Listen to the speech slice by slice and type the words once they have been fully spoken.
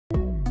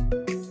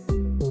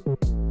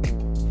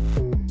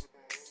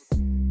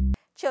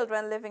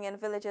Children living in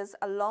villages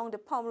along the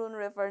Pomeroon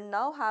River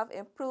now have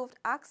improved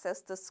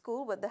access to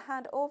school with the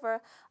handover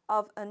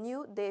of a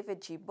new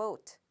David G.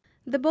 boat.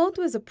 The boat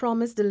was a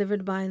promise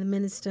delivered by the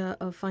Minister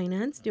of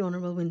Finance, the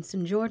Honourable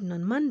Winston Jordan,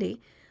 on Monday,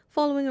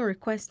 following a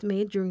request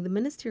made during the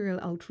ministerial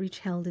outreach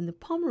held in the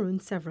Pomeroon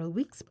several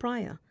weeks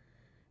prior.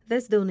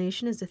 This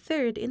donation is the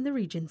third in the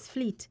region's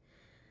fleet.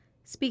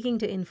 Speaking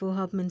to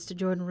InfoHub, Minister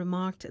Jordan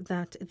remarked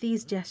that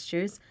these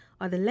gestures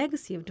are the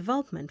legacy of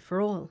development for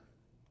all.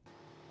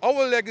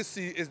 Our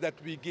legacy is that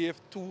we gave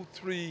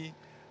 2-3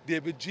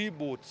 David G.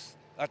 boats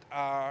that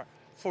are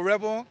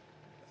forever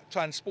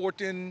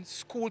transporting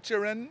school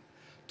children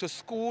to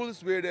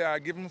schools where they are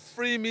given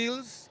free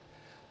meals,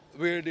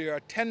 where their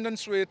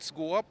attendance rates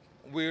go up,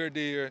 where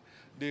their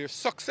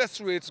success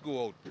rates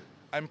go out.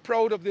 I'm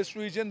proud of this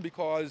region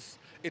because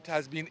it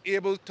has been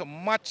able to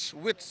match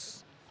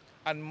wits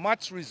and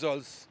match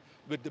results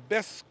with the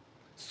best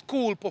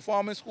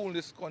performance school in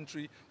this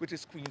country, which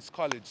is Queen's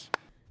College.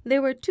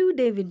 There were 2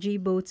 David G.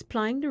 boats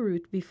plying the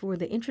route before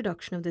the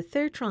introduction of the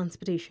third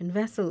transportation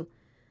vessel.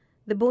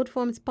 The boat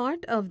forms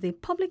part of the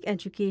Public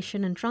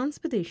Education and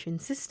Transportation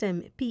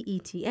System,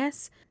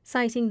 PETS,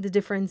 citing the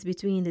difference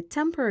between the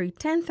temporary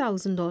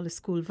 $10,000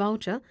 school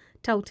voucher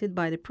touted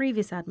by the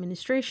previous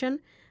administration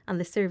and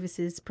the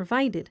services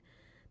provided.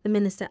 The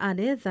minister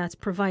added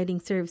that providing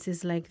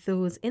services like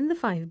those in the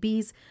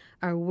 5Bs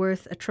are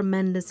worth a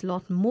tremendous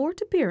lot more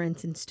to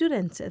parents and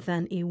students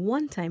than a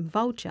one-time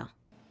voucher.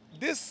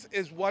 This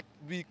is what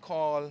we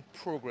call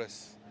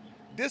progress.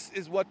 This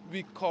is what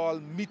we call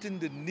meeting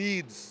the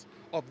needs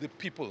of the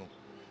people.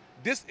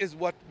 This is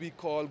what we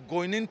call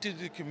going into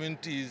the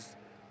communities,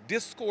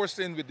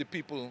 discoursing with the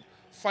people,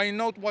 find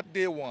out what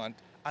they want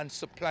and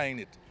supplying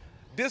it.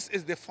 This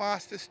is the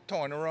fastest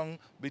turnaround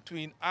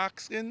between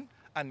asking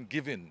and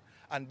giving.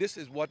 And this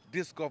is what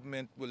this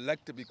government would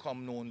like to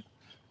become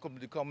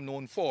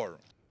known for.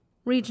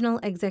 Regional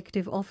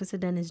Executive Officer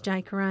Dennis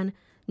Jaikaran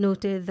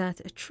noted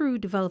that true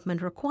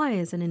development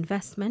requires an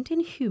investment in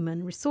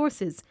human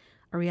resources,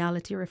 a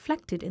reality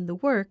reflected in the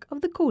work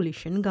of the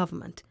coalition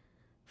government.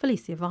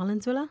 Felicia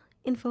Valenzuela,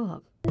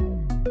 InfoHub.